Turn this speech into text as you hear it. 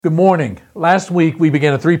Good morning. Last week we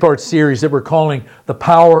began a three-part series that we're calling The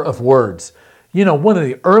Power of Words. You know, one of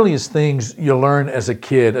the earliest things you learn as a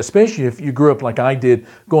kid, especially if you grew up like I did,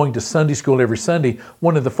 going to Sunday school every Sunday,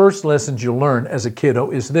 one of the first lessons you'll learn as a kiddo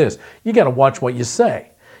is this. You got to watch what you say.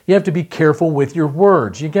 You have to be careful with your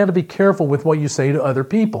words. You got to be careful with what you say to other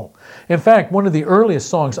people. In fact, one of the earliest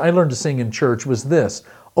songs I learned to sing in church was this.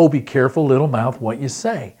 Oh, be careful, little mouth, what you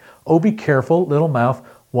say. Oh, be careful, little mouth,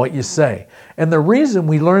 what you say. And the reason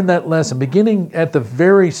we learn that lesson, beginning at the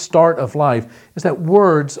very start of life, is that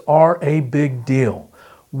words are a big deal.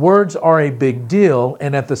 Words are a big deal,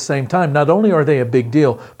 and at the same time, not only are they a big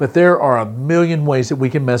deal, but there are a million ways that we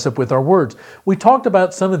can mess up with our words. We talked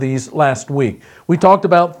about some of these last week. We talked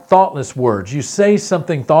about thoughtless words. You say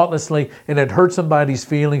something thoughtlessly, and it hurts somebody's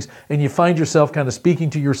feelings, and you find yourself kind of speaking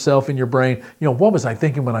to yourself in your brain, what was I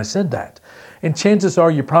thinking when I said that? And chances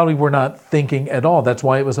are you probably were not thinking at all. That's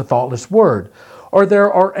why it was a thoughtless word. Or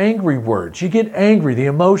there are angry words. You get angry. The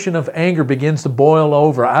emotion of anger begins to boil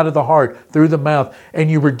over out of the heart, through the mouth,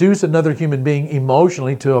 and you reduce another human being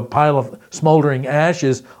emotionally to a pile of smoldering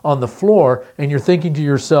ashes on the floor, and you're thinking to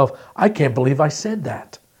yourself, I can't believe I said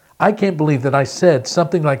that. I can't believe that I said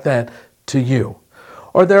something like that to you.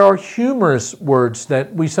 Or there are humorous words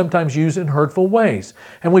that we sometimes use in hurtful ways.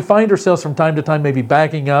 And we find ourselves from time to time maybe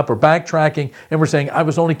backing up or backtracking, and we're saying, I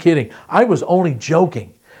was only kidding. I was only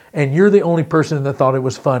joking. And you're the only person that thought it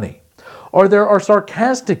was funny. Or there are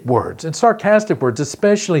sarcastic words, and sarcastic words,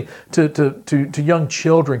 especially to young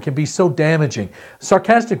children, can be so damaging.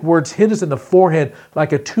 Sarcastic words hit us in the forehead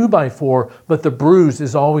like a 2x4, but the bruise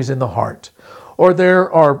is always in the heart. Or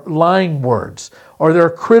there are lying words, or there are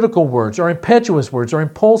critical words, or impetuous words, or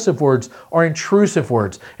impulsive words, or intrusive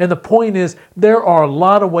words. And the point is, there are a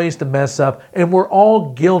lot of ways to mess up, and we're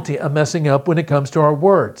all guilty of messing up when it comes to our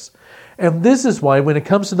words. And this is why, when it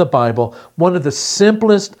comes to the Bible, one of the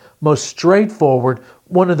simplest, most straightforward,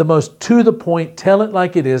 one of the most to the point, tell it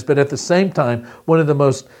like it is, but at the same time, one of the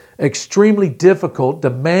most extremely difficult,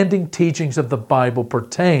 demanding teachings of the Bible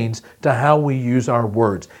pertains to how we use our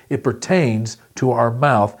words. It pertains to our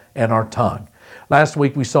mouth and our tongue. Last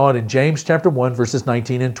week we saw it in James chapter 1, verses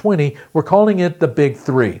 19 and 20. We're calling it the big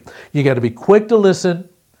three. You got to be quick to listen,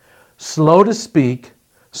 slow to speak,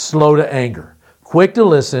 slow to anger. Quick to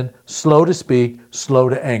listen, slow to speak, slow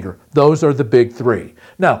to anger. Those are the big three.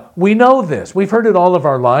 Now, we know this. We've heard it all of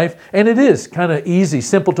our life, and it is kind of easy,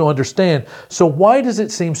 simple to understand. So why does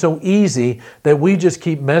it seem so easy that we just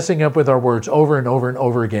keep messing up with our words over and over and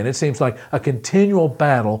over again? It seems like a continual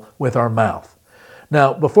battle with our mouth.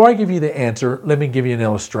 Now, before I give you the answer, let me give you an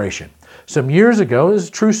illustration. Some years ago, this is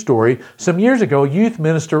a true story, some years ago, a youth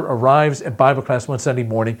minister arrives at Bible class one Sunday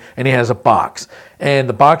morning, and he has a box. And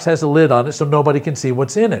the box has a lid on it so nobody can see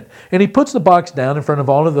what's in it. And he puts the box down in front of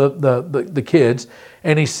all of the kids,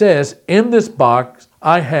 and he says, in this box,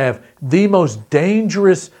 I have the most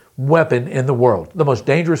dangerous weapon in the world, the most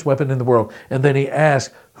dangerous weapon in the world. And then he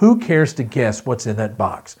asks, who cares to guess what's in that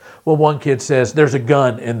box? Well, one kid says, there's a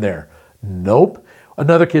gun in there. Nope.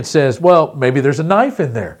 Another kid says, well, maybe there's a knife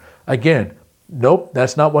in there. Again, nope,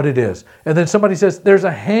 that's not what it is. And then somebody says, there's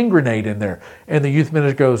a hand grenade in there. And the youth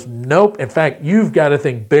minister goes, nope, in fact, you've got to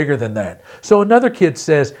think bigger than that. So another kid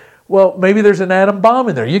says, well, maybe there's an atom bomb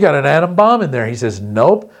in there. You got an atom bomb in there. He says,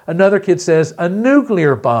 nope. Another kid says, a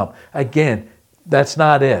nuclear bomb. Again, that's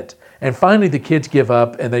not it. And finally, the kids give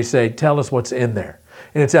up and they say, tell us what's in there.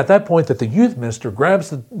 And it's at that point that the youth minister grabs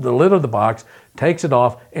the lid of the box, takes it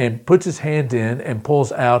off, and puts his hand in and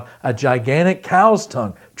pulls out a gigantic cow's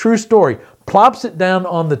tongue. True story. Plops it down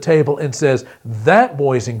on the table and says, that,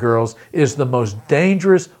 boys and girls, is the most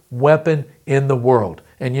dangerous weapon in the world.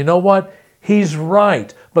 And you know what? He's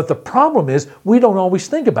right. But the problem is we don't always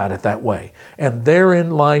think about it that way. And therein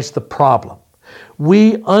lies the problem.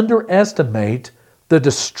 We underestimate the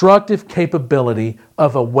destructive capability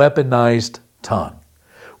of a weaponized tongue.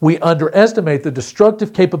 We underestimate the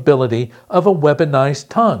destructive capability of a weaponized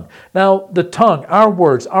tongue. Now, the tongue, our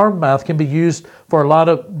words, our mouth can be used for a lot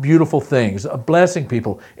of beautiful things, blessing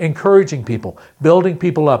people, encouraging people, building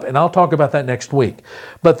people up, and I'll talk about that next week.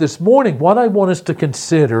 But this morning, what I want us to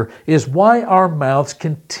consider is why our mouths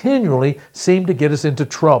continually seem to get us into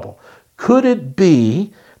trouble. Could it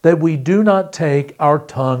be that we do not take our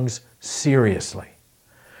tongues seriously?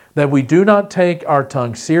 That we do not take our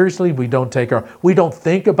tongue seriously, we don't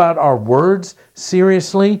think about our words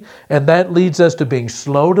seriously, and that leads us to being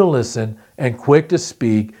slow to listen and quick to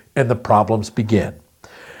speak, and the problems begin.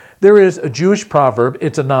 There is a Jewish proverb,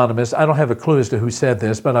 it's anonymous, I don't have a clue as to who said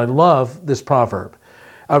this, but I love this proverb.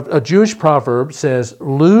 A Jewish proverb says,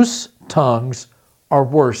 loose tongues are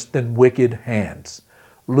worse than wicked hands.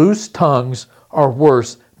 Loose tongues are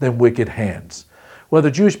worse than wicked hands. Well,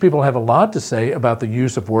 the Jewish people have a lot to say about the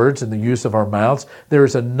use of words and the use of our mouths. There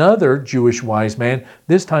is another Jewish wise man.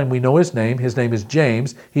 This time we know his name. His name is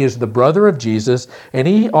James. He is the brother of Jesus, and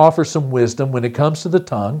he offers some wisdom when it comes to the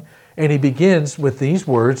tongue. And he begins with these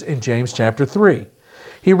words in James chapter 3.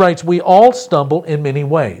 He writes, "We all stumble in many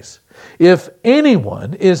ways. If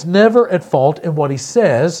anyone is never at fault in what he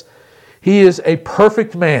says, he is a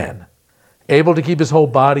perfect man, able to keep his whole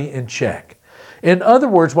body in check." In other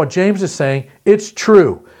words, what James is saying, it's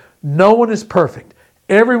true. No one is perfect.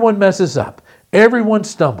 Everyone messes up. Everyone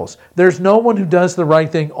stumbles. There's no one who does the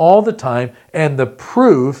right thing all the time, and the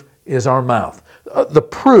proof is our mouth. The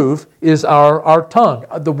proof is our tongue,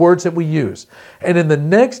 the words that we use. And in the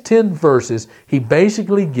next 10 verses, he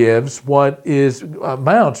basically gives what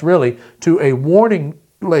amounts really to a warning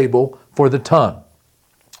label for the tongue.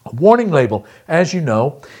 A warning label, as you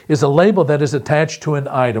know, is a label that is attached to an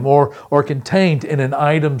item or contained in an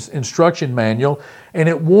item's instruction manual, and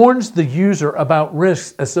it warns the user about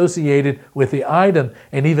risks associated with the item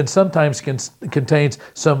and even sometimes contains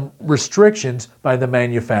some restrictions by the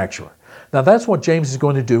manufacturer. Now that's what James is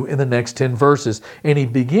going to do in the next 10 verses, and he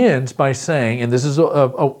begins by saying, and this is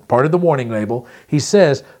a part of the warning label, he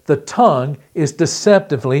says, the tongue is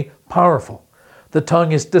deceptively powerful. The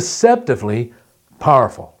tongue is deceptively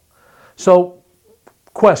powerful. So,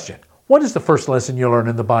 question, what is the first lesson you learn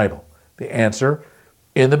in the Bible? The answer,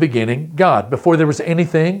 in the beginning, God. Before there was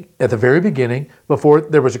anything, at the very beginning, before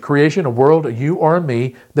there was a creation, a world, a you or a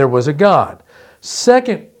me, there was a God.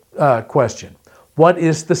 Second question, what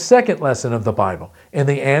is the second lesson of the Bible? And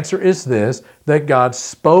the answer is this, that God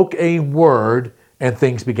spoke a word and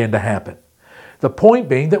things began to happen. The point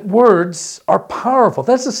being that words are powerful.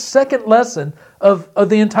 That's the second lesson of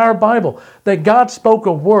the entire Bible, that God spoke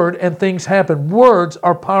a word and things happen. Words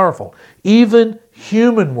are powerful, even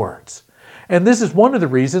human words. And this is one of the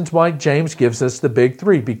reasons why James gives us the big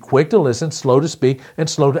three: be quick to listen, slow to speak, and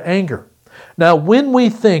slow to anger. Now, when we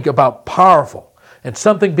think about powerful and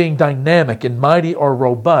something being dynamic and mighty or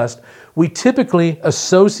robust, we typically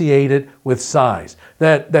associate it with size,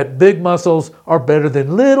 that big muscles are better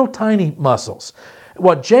than little tiny muscles.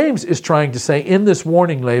 What James is trying to say in this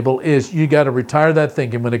warning label is you got to retire that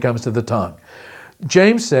thinking when it comes to the tongue.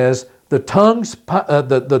 James says the tongue's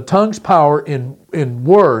power in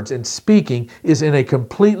words and speaking is in a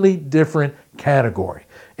completely different category.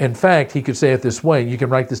 In fact, he could say it this way, you can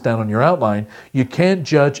write this down on your outline, you can't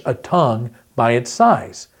judge a tongue by its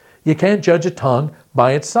size. You can't judge a tongue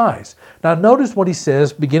by its size. Now notice what he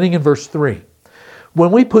says beginning in verse 3.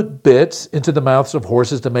 When we put bits into the mouths of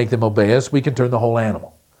horses to make them obey us, we can turn the whole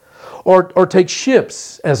animal. Or take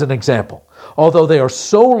ships as an example. Although they are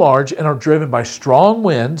so large and are driven by strong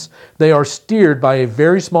winds, they are steered by a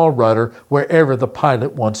very small rudder wherever the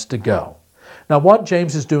pilot wants to go. Now what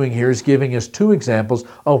James is doing here is giving us two examples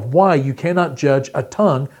of why you cannot judge a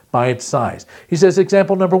tongue by its size. He says,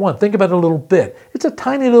 example number one, think about a little bit. It's a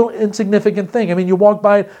tiny little insignificant thing. I mean, you walk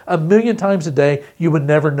by it 1,000,000 times a day, you would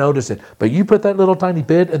never notice it. But you put that little tiny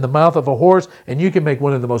bit in the mouth of a horse and you can make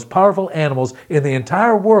one of the most powerful animals in the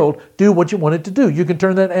entire world do what you want it to do. You can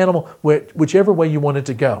turn that animal whichever way you want it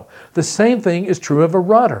to go. The same thing is true of a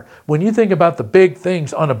rudder. When you think about the big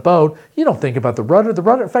things on a boat, you don't think about the rudder.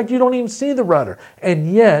 In fact, you don't even see the rudder.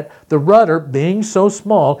 And yet, the rudder, being so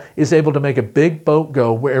small, is able to make a big boat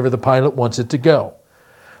go wherever the pilot wants it to go.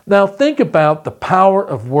 Now think about the power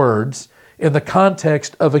of words in the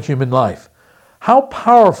context of a human life. How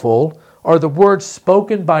powerful are the words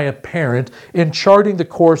spoken by a parent in charting the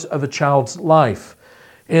course of a child's life,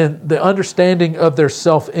 in the understanding of their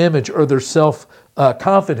self-image or their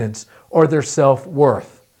self-confidence or their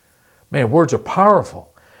self-worth? Man, words are powerful.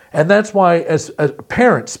 And that's why as a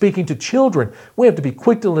parent speaking to children, we have to be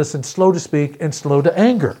quick to listen, slow to speak, and slow to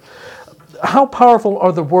anger. How powerful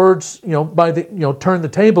are the words, turn the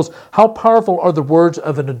tables, how powerful are the words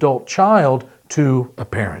of an adult child to a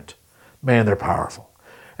parent? Man, they're powerful.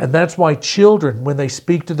 And that's why children, when they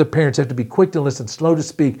speak to the parents, have to be quick to listen, slow to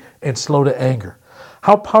speak, and slow to anger.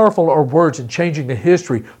 How powerful are words in changing the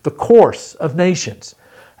history, the course of nations?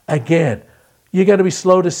 Again, you got to be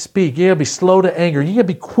slow to speak. You got to be slow to anger. You got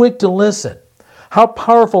to be quick to listen. How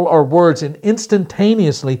powerful are words in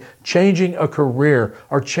instantaneously changing a career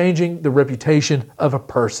or changing the reputation of a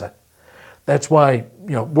person? That's why,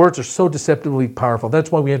 words are so deceptively powerful. That's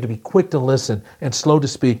why we have to be quick to listen and slow to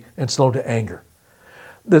speak and slow to anger.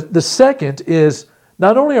 The second is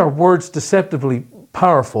not only are words deceptively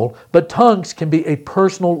powerful, but tongues can be a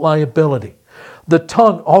personal liability. The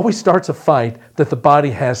tongue always starts a fight that the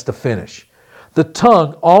body has to finish. The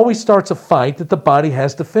tongue always starts a fight that the body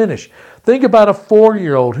has to finish. Think about a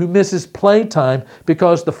 4-year-old who misses playtime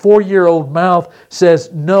because the 4-year-old mouth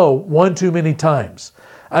says no one too many times.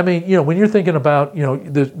 I mean, when you're thinking about,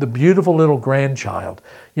 the beautiful little grandchild,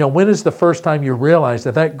 when is the first time you realize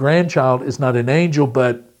that grandchild is not an angel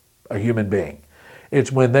but a human being?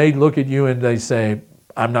 It's when they look at you and they say,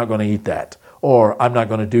 I'm not going to eat that, or I'm not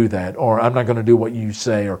going to do that, or I'm not going to do what you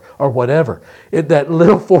say, or whatever. That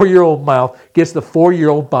little 4-year-old mouth gets the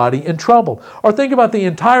 4-year-old body in trouble. Or think about the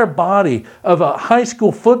entire body of a high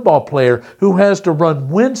school football player who has to run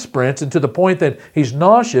wind sprints, and to the point that he's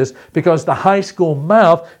nauseous because the high school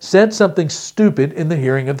mouth said something stupid in the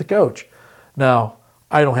hearing of the coach. Now,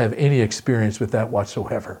 I don't have any experience with that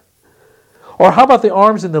whatsoever. Or how about the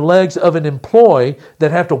arms and the legs of an employee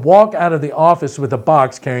that have to walk out of the office with a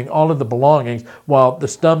box carrying all of the belongings while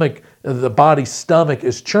the body's stomach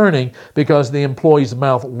is churning because the employee's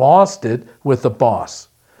mouth lost it with the boss?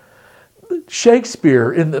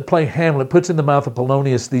 Shakespeare in the play Hamlet puts in the mouth of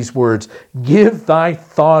Polonius these words, "Give thy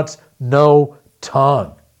thoughts no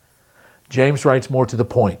tongue." James writes more to the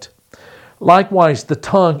point. Likewise, the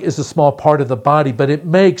tongue is a small part of the body, but it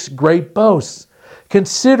makes great boasts.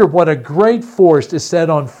 Consider what a great forest is set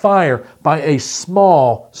on fire by a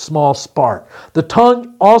small spark. The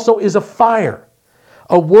tongue also is a fire,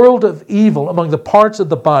 a world of evil among the parts of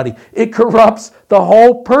the body. It corrupts the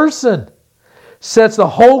whole person, sets the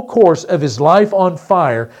whole course of his life on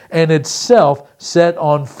fire, and itself set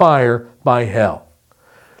on fire by hell.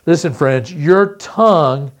 Listen, friends, your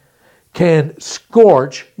tongue can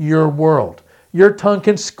scorch your world. Your tongue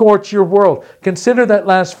can scorch your world. Consider that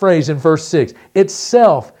last phrase in verse 6. It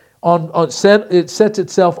sets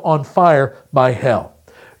itself on fire by hell.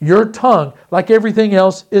 Your tongue, like everything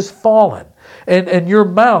else, is fallen. And your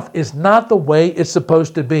mouth is not the way it's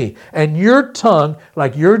supposed to be. And your tongue,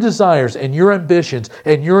 like your desires and your ambitions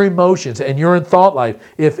and your emotions and your thought life,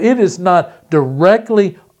 if it is not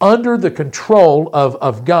directly under the control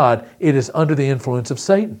of God, it is under the influence of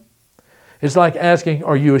Satan. It's like asking,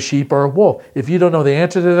 are you a sheep or a wolf? If you don't know the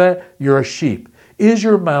answer to that, you're a sheep. Is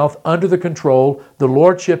your mouth under the control, the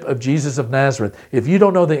lordship of Jesus of Nazareth? If you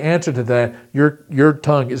don't know the answer to that, your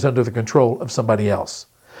tongue is under the control of somebody else.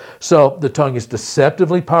 So the tongue is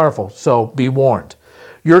deceptively powerful, so be warned.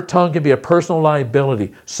 Your tongue can be a personal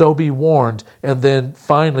liability, so be warned. And then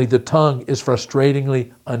finally, the tongue is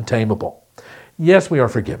frustratingly untamable. Yes, we are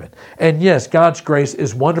forgiven. And yes, God's grace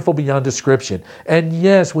is wonderful beyond description. And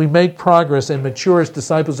yes, we make progress and mature as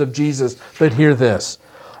disciples of Jesus. But hear this.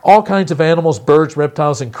 All kinds of animals, birds,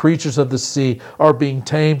 reptiles, and creatures of the sea are being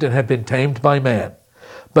tamed and have been tamed by man.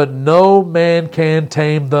 But no man can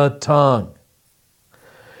tame the tongue.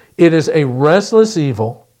 It is a restless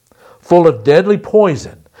evil, full of deadly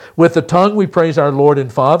poison. With the tongue we praise our Lord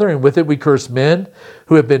and Father, and with it we curse men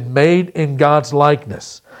who have been made in God's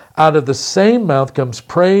likeness. Out of the same mouth comes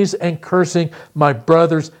praise and cursing. My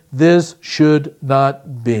brothers, this should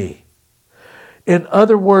not be. In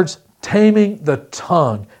other words, taming the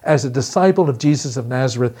tongue as a disciple of Jesus of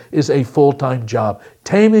Nazareth is a full-time job.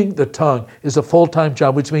 Taming the tongue is a full-time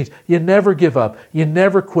job, which means you never give up. You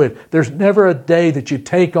never quit. There's never a day that you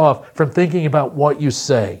take off from thinking about what you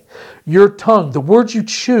say. Your tongue, the words you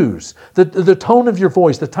choose, the tone of your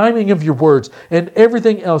voice, the timing of your words, and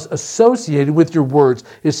everything else associated with your words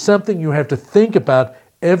is something you have to think about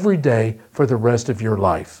every day for the rest of your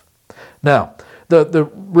life. Now, the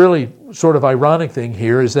really sort of ironic thing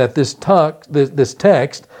here is that this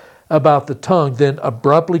text about the tongue then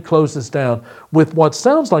abruptly closes down with what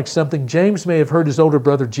sounds like something James may have heard his older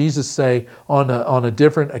brother Jesus say on a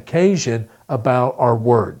different occasion about our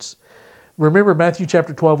words. Remember Matthew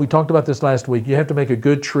chapter 12, we talked about this last week. You have to make a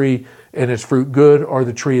good tree and its fruit good, or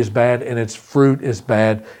the tree is bad and its fruit is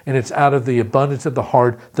bad, and it's out of the abundance of the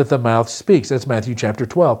heart that the mouth speaks. That's Matthew chapter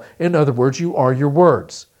 12. In other words, you are your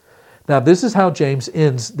words. Now, this is how James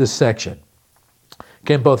ends this section.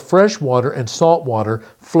 Can both fresh water and salt water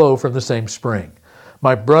flow from the same spring?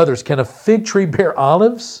 My brothers, can a fig tree bear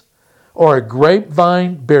olives, or a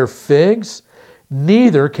grapevine bear figs?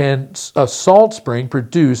 Neither can a salt spring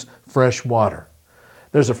produce fresh water.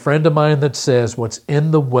 There's a friend of mine that says what's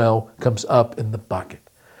in the well comes up in the bucket.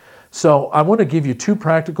 So I want to give you two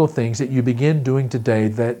practical things that you begin doing today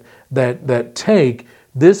that take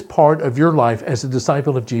this part of your life as a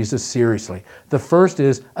disciple of Jesus seriously. The first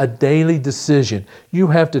is a daily decision. You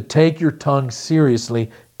have to take your tongue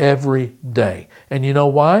seriously every day. And you know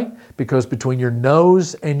why? Because between your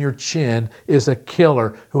nose and your chin is a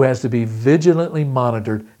killer who has to be vigilantly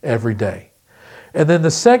monitored every day. And then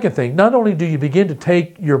the second thing, not only do you begin to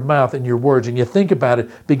take your mouth and your words and you think about it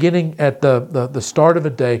beginning at the start of a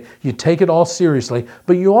day, you take it all seriously,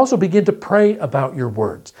 but you also begin to pray about your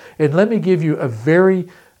words. And let me give you a very,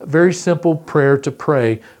 very simple prayer to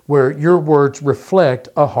pray where your words reflect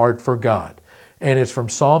a heart for God. And it's from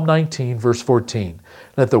Psalm 19, verse 14.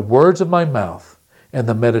 Let the words of my mouth and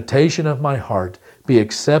the meditation of my heart be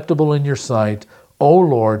acceptable in your sight, O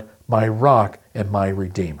Lord, my rock and my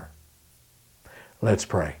redeemer. Let's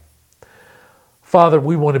pray. Father,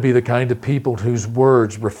 we want to be the kind of people whose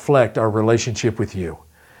words reflect our relationship with you.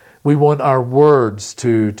 We want our words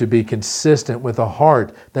to be consistent with a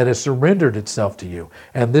heart that has surrendered itself to you.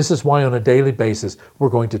 And this is why on a daily basis we're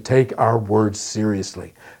going to take our words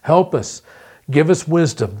seriously. Help us. Give us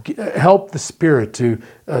wisdom. Help the Spirit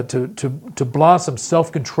to blossom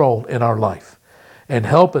self-control in our life. And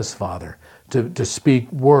help us, Father, to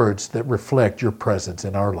speak words that reflect your presence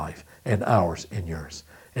in our life and ours in yours.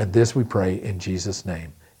 And this we pray in Jesus'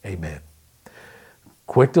 name. Amen.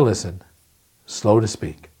 Quick to listen, slow to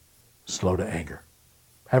speak, slow to anger.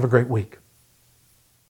 Have a great week.